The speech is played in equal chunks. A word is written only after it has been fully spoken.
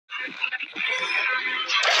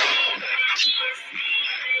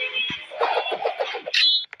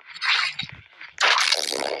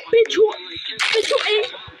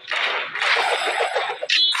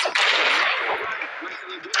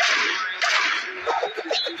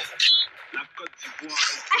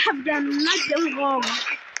I've done nothing wrong.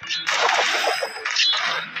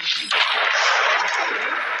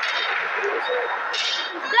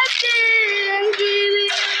 Nothing really.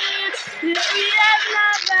 We have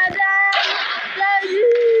never done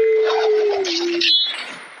nothing.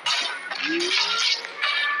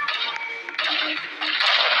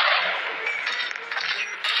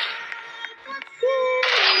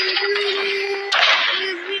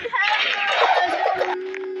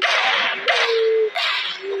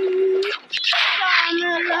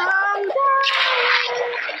 You're done.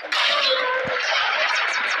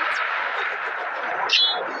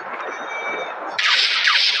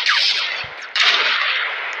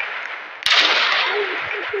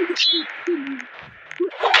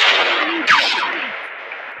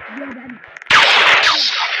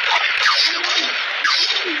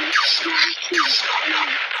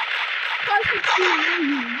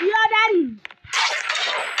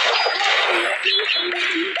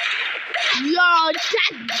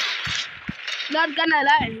 Not gonna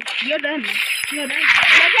lie. You're done. You're done.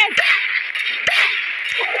 You're dead.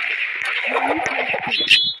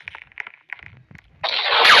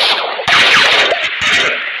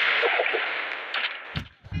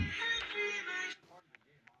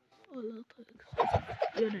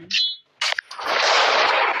 You're done.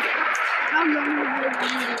 How long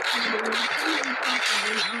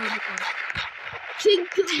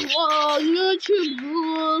YouTube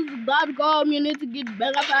rules.com, you need to get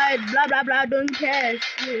verified, blah blah blah, don't care.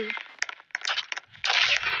 I'm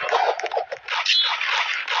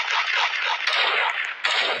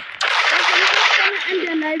just gonna end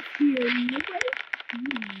the live here.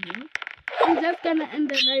 I'm just gonna end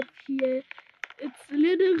the live here. It's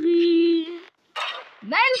literally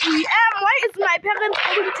 9 p.m. Why is my parents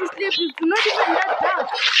going to sleep? It's not even that dark.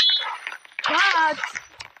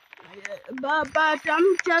 But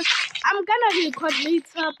I'm gonna record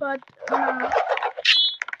later, but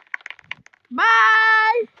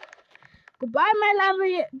bye. Goodbye my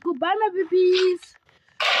lovely, goodbye my babies,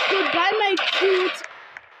 goodbye my cute,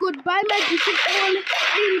 goodbye my beautiful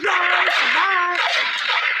angels, bye.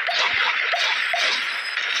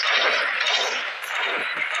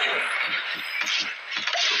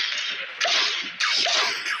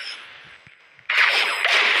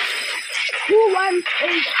 Who wants a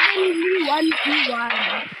only 1v1?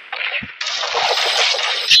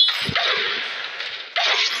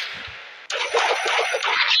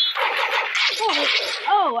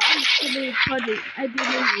 Oh, I'm actually recording. I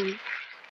didn't know.